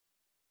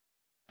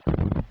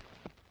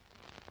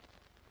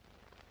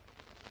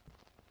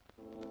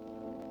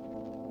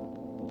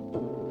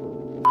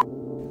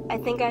I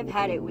think I've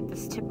had it with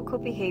this typical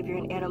behavior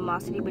and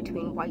animosity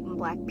between white and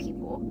black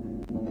people.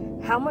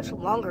 How much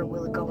longer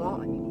will it go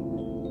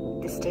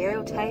on? The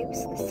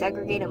stereotypes, the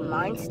segregated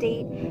mind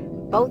state,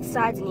 both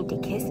sides need to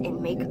kiss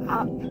and make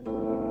up.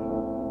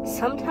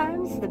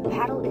 Sometimes the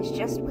battle is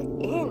just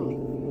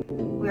within.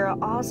 We are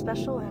all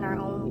special in our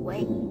own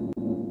way.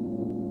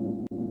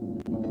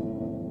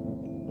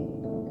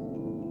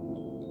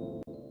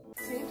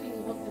 Same thing,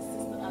 you hope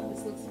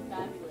this looks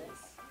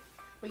fabulous.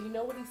 But you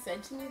know what he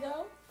said to me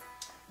though?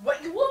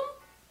 What, you won't?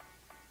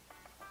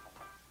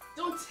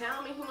 Don't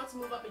tell me he wants to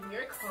move up in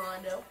your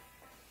condo.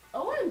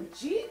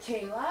 OMG,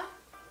 Kayla.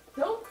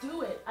 Don't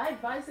do it. I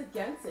advise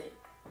against it.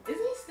 Isn't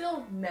he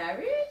still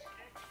married?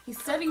 He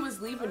said he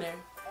was leaving her.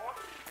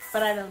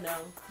 But I don't know.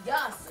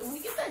 Yes, and we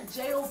get that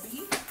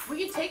J.O.B. Where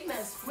you taking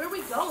us? Where are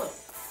we going?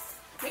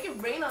 Make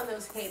it rain on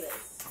those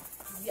haters.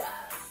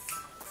 Yes.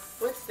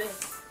 What's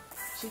this?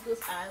 Chico's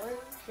Island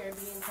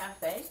Caribbean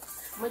Cafe?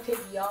 I'm gonna take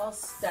y'all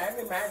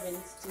starving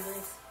Marvins to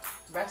this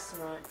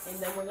restaurant, and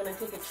then we're gonna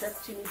take a trip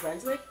to New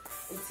Brunswick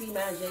and see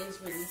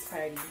Maje's release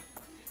party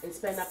and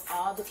spend up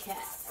all the cash.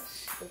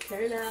 So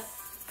turn up.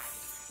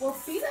 Well,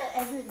 be that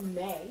as it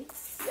may,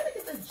 you gotta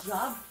get the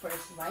job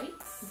first, right?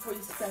 Before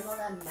you spend all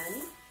that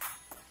money.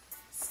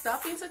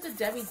 Stop being such a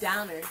Debbie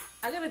Downer.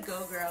 I gotta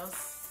go,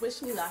 girls.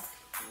 Wish me luck.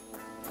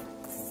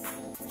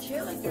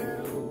 Kill it,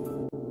 girl.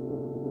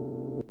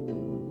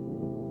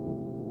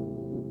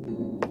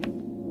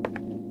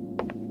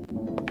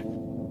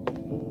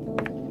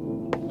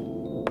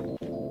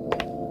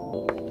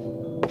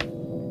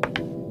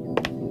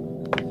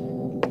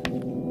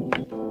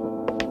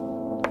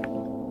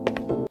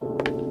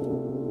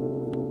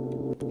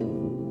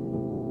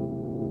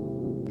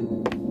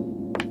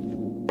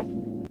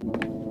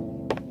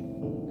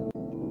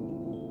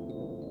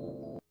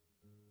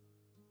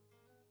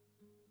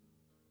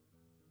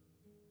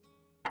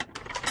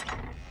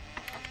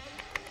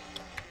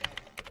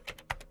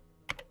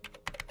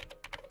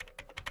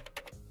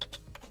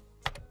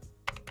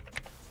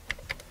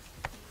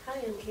 Hi,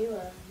 I'm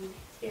Kayla. I'm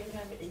here to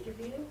have an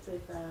interview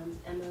with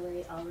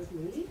MLA Olive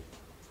Moody.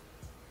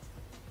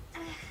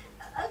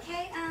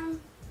 Okay,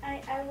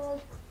 I will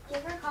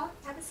give her a call,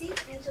 have a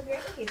seat, and she'll be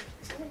right with you.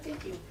 Okay,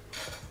 thank you.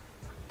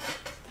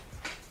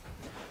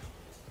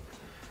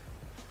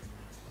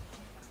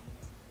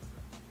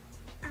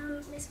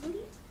 Miss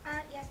Moody?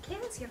 Yeah,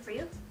 Kayla's here for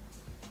you.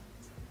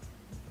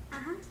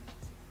 Uh-huh.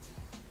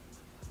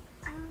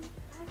 By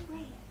the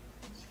way,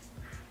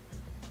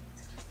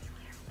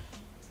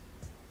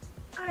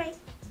 alright,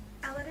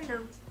 I'll let her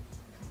know.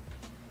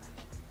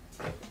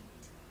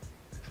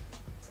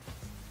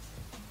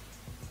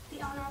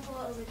 The Honorable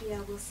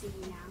Olivia will see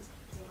you now,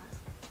 Kayla.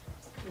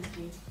 Thank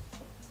you.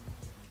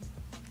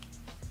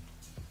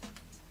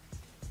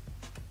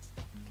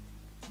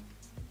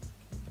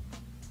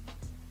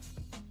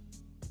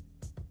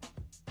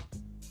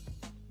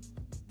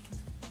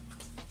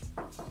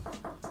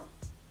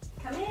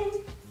 Come in.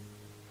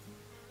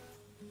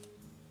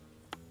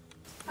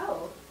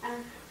 Oh,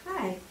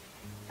 hi.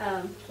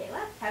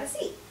 Kayla, have a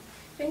seat.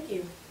 Thank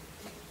you.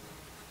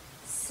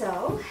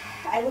 So,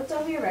 I looked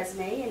over your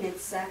resume and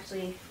it's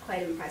actually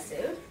quite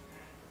impressive.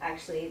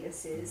 Actually,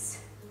 this is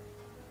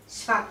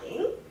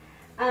shocking.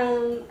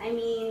 I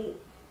mean,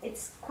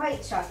 it's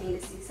quite shocking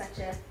to see such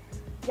a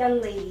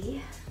young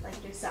lady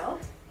like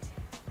yourself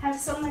have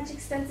so much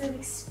extensive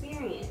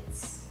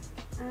experience.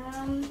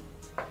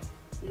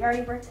 You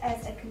already worked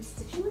as a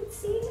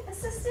constituency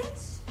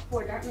assistant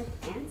for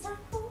Dartmouth and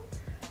Sackville.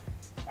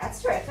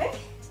 That's terrific.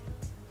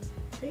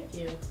 Thank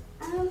you.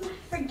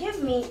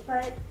 Forgive me,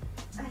 but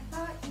I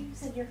thought you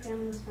said your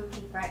family was from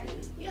Cape Breton.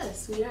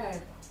 Yes, we are.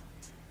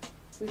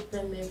 We've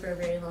been there for a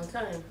very long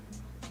time.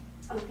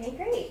 Okay,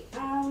 great.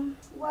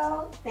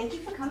 Well, thank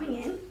you for coming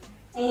in,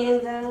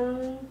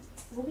 and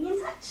we'll be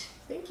in touch.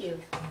 Thank you.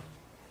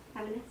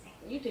 Have a nice day.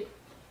 You too.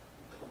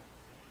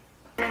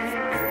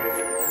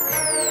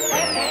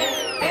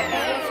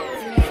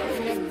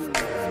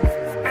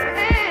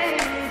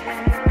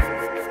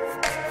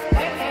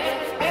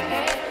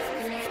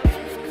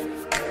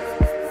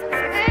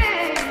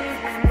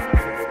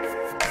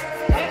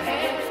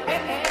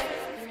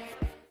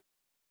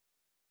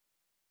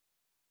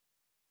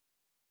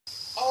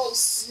 Oh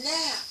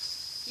snap!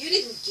 You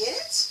didn't get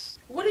it?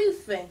 What do you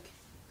think?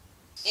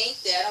 Ain't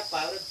that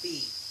about a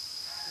B?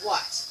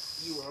 What?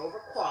 You were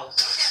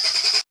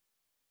overqualified.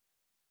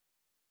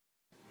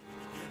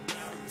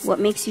 What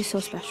makes you so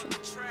special?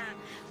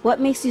 What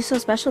makes you so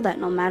special that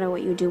no matter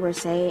what you do or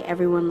say,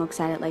 everyone looks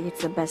at it like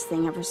it's the best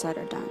thing ever said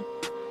or done?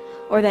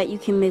 Or that you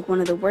can make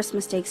one of the worst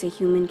mistakes a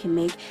human can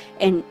make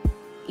and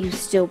you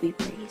still be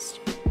praised?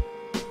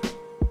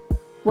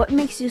 What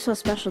makes you so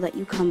special that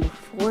you come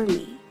before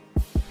me?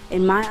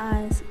 In my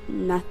eyes,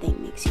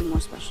 nothing makes you more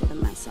special than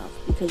myself,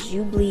 because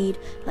you bleed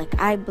like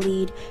I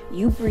bleed,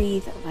 you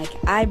breathe like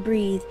I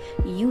breathe,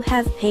 you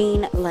have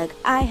pain like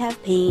I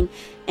have pain,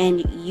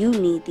 and you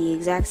need the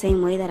exact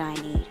same way that I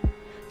need.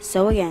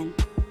 So again,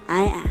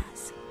 I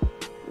ask,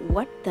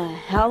 what the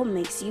hell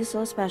makes you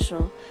so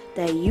special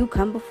that you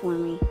come before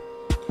me?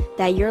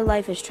 That your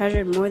life is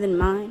treasured more than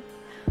mine?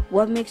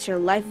 What makes your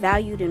life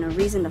valued and a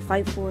reason to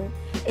fight for it?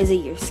 Is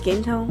it your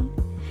skin tone?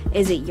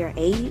 Is it your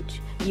age,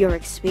 your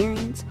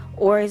experience,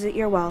 or is it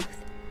your wealth?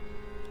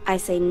 I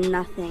say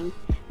nothing.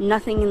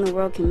 Nothing in the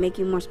world can make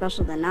you more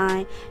special than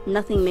I.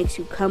 Nothing makes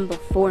you come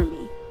before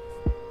me.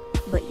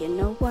 But you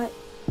know what?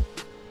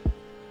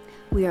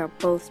 We are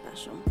both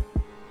special.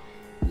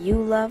 You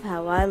love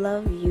how I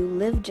love. You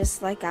live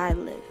just like I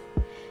live.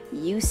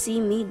 You see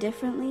me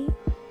differently,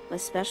 but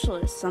special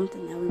is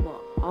something that we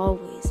will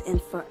always and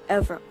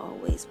forever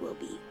always will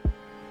be.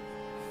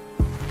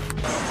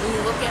 When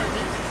you look at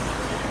me,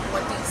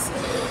 what do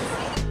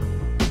you see?